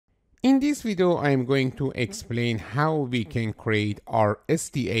In this video, I am going to explain how we can create our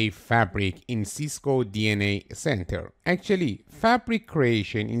SDA fabric in Cisco DNA Center. Actually, fabric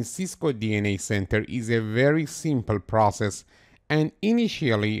creation in Cisco DNA Center is a very simple process and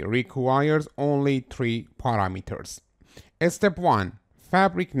initially requires only 3 parameters. Step 1,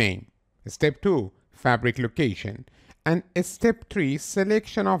 fabric name. Step 2, fabric location. And step 3,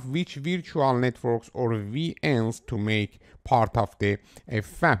 selection of which virtual networks or VNs to make part of the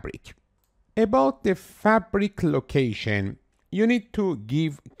fabric. About the fabric location, you need to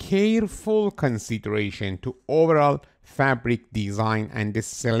give careful consideration to overall fabric design and the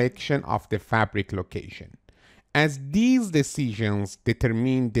selection of the fabric location, as these decisions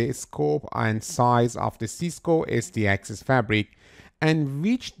determine the scope and size of the Cisco SD-Access fabric and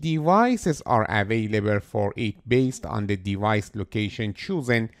which devices are available for it based on the device location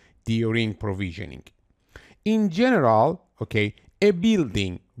chosen during provisioning. In general, a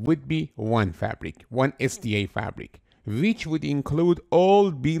building would be one fabric, one SDA fabric, which would include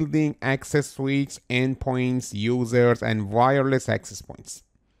all building access suites, endpoints, users, and wireless access points.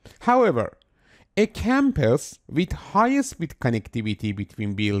 However, a campus with high-speed connectivity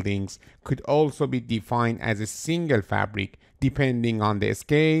between buildings could also be defined as a single fabric depending on the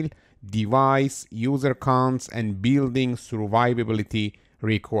scale, device, user counts, and building survivability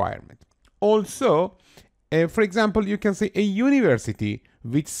requirement. Also, for example, you can say a university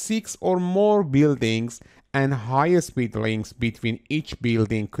with 6 or more buildings and high-speed links between each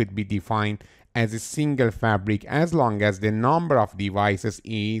building could be defined as a single fabric as long as the number of devices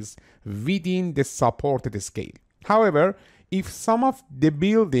is within the supported scale. However, if some of the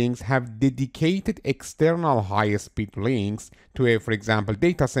buildings have dedicated external high-speed links to a, for example,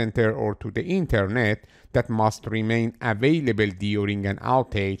 data center or to the internet that must remain available during an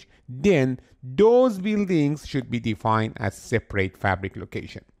outage, then those buildings should be defined as separate fabric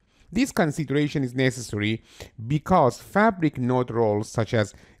location. This consideration is necessary because fabric node roles such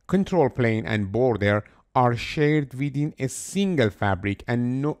as control plane and border are shared within a single fabric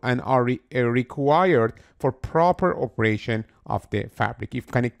and are required for proper operation of the fabric. If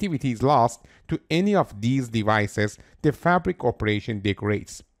connectivity is lost to any of these devices, the fabric operation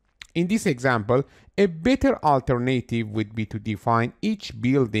degrades. In this example, a better alternative would be to define each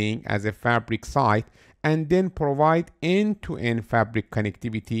building as a fabric site and then provide end-to-end fabric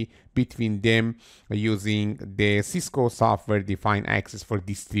connectivity between them using the Cisco software-defined access for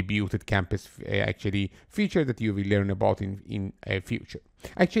distributed campus feature that you will learn about in future.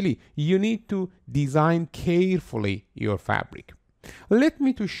 Actually, you need to design carefully your fabric. Let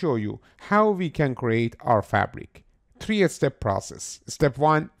me to show you how we can create our fabric. 3-step process. Step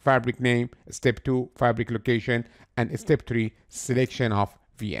 1, fabric name. Step 2, fabric location. And step 3, selection of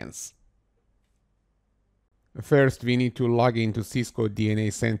VNs. First, we need to log into Cisco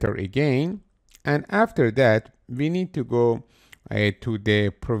DNA Center again. And after that, we need to go to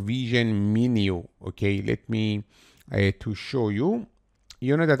the provision menu. Let me to show you.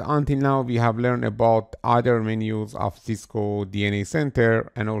 You know that until now we have learned about other menus of Cisco DNA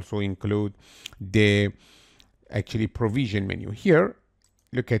Center and also include the provision menu. Here,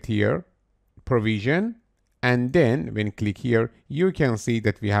 look at here, provision, and then when click here, you can see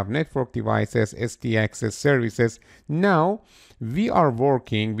that we have network devices, SD access services. Now we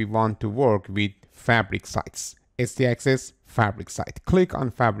want to work with fabric sites, SD access fabric site. Click on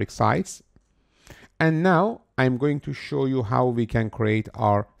fabric sites. And now I'm going to show you how we can create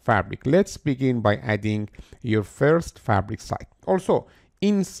our fabric. Let's begin by adding your first fabric site. Also,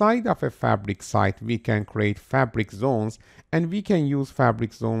 inside of a fabric site, we can create fabric zones, and we can use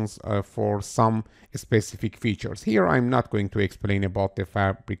fabric zones for some specific features. Here, I'm not going to explain about the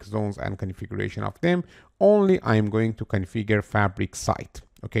fabric zones and configuration of them. Only I'm going to configure fabric site.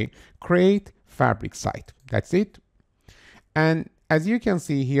 Create fabric site. That's it. And as you can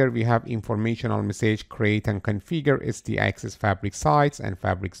see here, we have informational message, create and configure SD access fabric sites and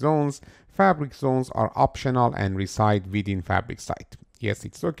fabric zones. Fabric zones are optional and reside within fabric site. Yes,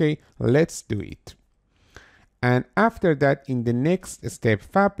 it's okay. Let's do it. And after that, in the next step,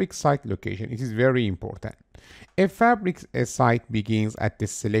 fabric site location, it is very important. A fabric site begins at the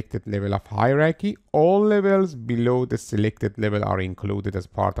selected level of hierarchy. All levels below the selected level are included as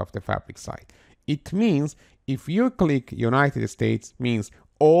part of the fabric site. It means if you click United States, means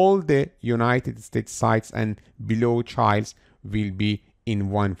all the United States sites and below childs will be in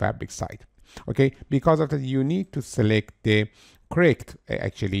one fabric site. Because of that, you need to select the correct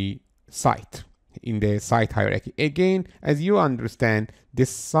site in the site hierarchy. Again, as you understand, the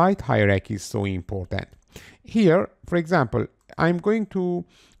site hierarchy is so important. Here, for example, I'm going to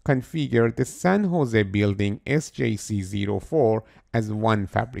configure the San Jose building SJC04 as one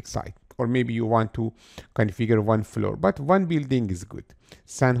fabric site. Or maybe you want to configure one floor, but one building is good.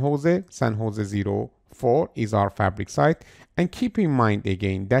 San Jose 04 is our fabric site. And keep in mind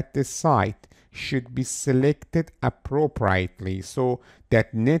again that the site should be selected appropriately so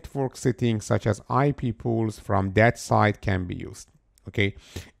that network settings such as IP pools from that site can be used. Okay,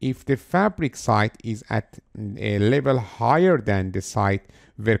 if the fabric site is at a level higher than the site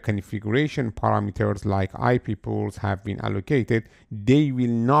where configuration parameters like IP pools have been allocated, they will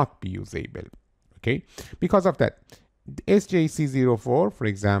not be usable. Okay, because of that, SJC04, for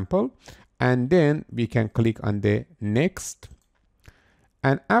example, and then we can click on the next.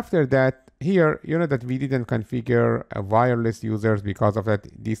 And after that, here, you know that we didn't configure wireless users. Because of that,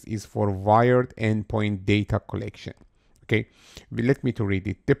 this is for wired endpoint data collection. Okay, let me to read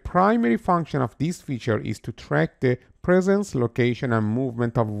it. The primary function of this feature is to track the presence, location, and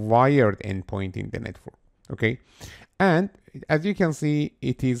movement of wired endpoint in the network. Okay, and as you can see,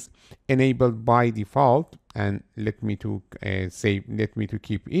 it is enabled by default. And let me to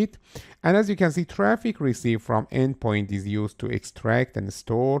keep it. And as you can see, traffic received from endpoint is used to extract and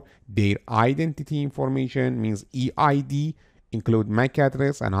store their identity information, means EID, include MAC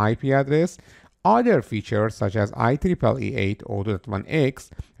address and IP address. Other features such as IEEE 802.1x,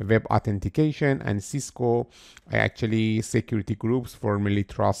 web authentication, and Cisco security groups, formerly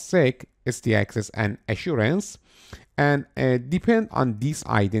TrustSec, ST access, and assurance, and depend on this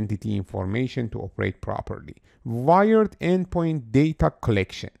identity information to operate properly. Wired endpoint data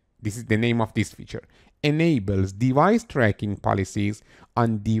collection, this is the name of this feature, enables device tracking policies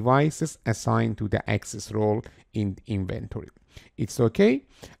on devices assigned to the access role in inventory. It's okay.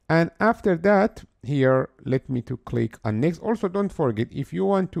 And after that, here, let me to click on next. Also, don't forget, if you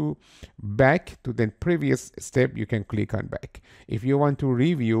want to back to the previous step, you can click on back. If you want to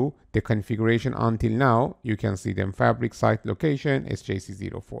review the configuration until now, you can see them. Fabric site location,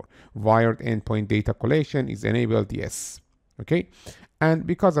 SJC04. Wired endpoint data collection is enabled, yes. Okay. And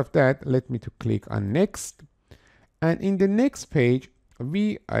because of that, let me to click on next. And in the next page,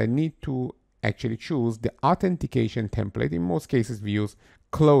 we need to actually choose the authentication template. In most cases, we use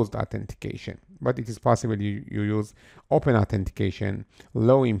closed authentication, but it is possible you use open authentication,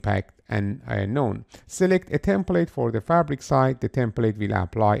 low impact, and known. Select a template for the fabric site. The template will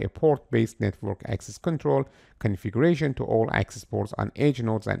apply a port-based network access control configuration to all access ports on edge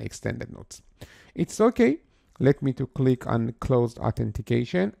nodes and extended nodes. It's okay. Let me to click on closed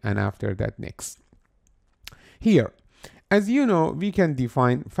authentication, and after that, next. Here, as you know, we can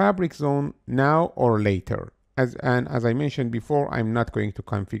define fabric zone now or later. As I mentioned before, I'm not going to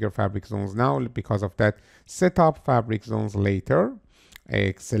configure fabric zones now. Because of that, set up fabric zones later,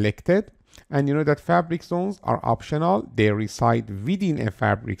 selected. And you know that fabric zones are optional. They reside within a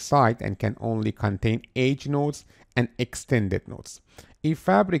fabric site and can only contain edge nodes and extended nodes. If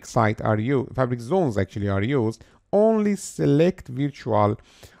fabric zones actually are used, only select virtual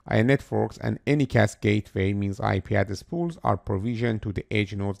networks, and any CAS gateway, means IP address pools, are provisioned to the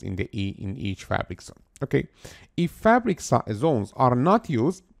edge nodes in each fabric zone. Okay, if fabric zones are not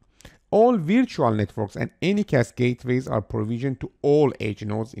used, all virtual networks and any CAS gateways are provisioned to all edge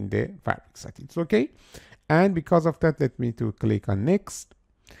nodes in the fabric site. It's okay. And because of that, let me to click on next.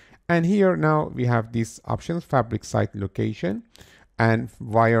 And here now we have these options: fabric site location, and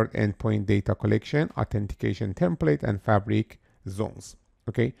wired endpoint data collection, authentication template, and fabric zones.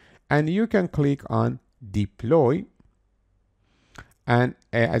 Okay, and you can click on deploy. And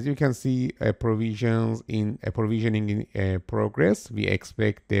as you can see, provisioning in progress. We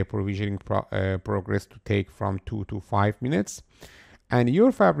expect the provisioning progress to take from 2 to 5 minutes. And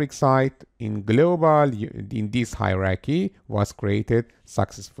your fabric site in global, in this hierarchy, was created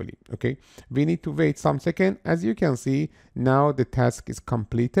successfully. Okay, we need to wait some second. As you can see, now the task is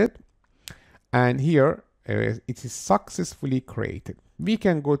completed. And here, it is successfully created. We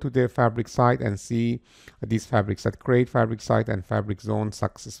can go to the fabric site and see this fabric site, create fabric site and fabric zone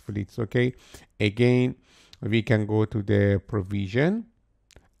successfully. It's okay. Again, we can go to the provision,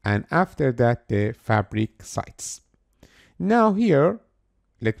 and after that, the fabric sites. Now here,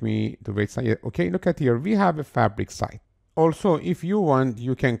 let me to wait. Okay, look at here. We have a fabric site. Also, if you want,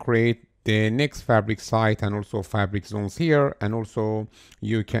 you can create the next fabric site and also fabric zones here. And also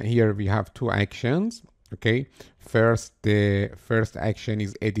you can, here we have two actions. Okay, first, the first action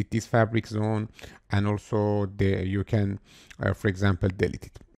is edit this fabric zone, and also you can, for example, delete it.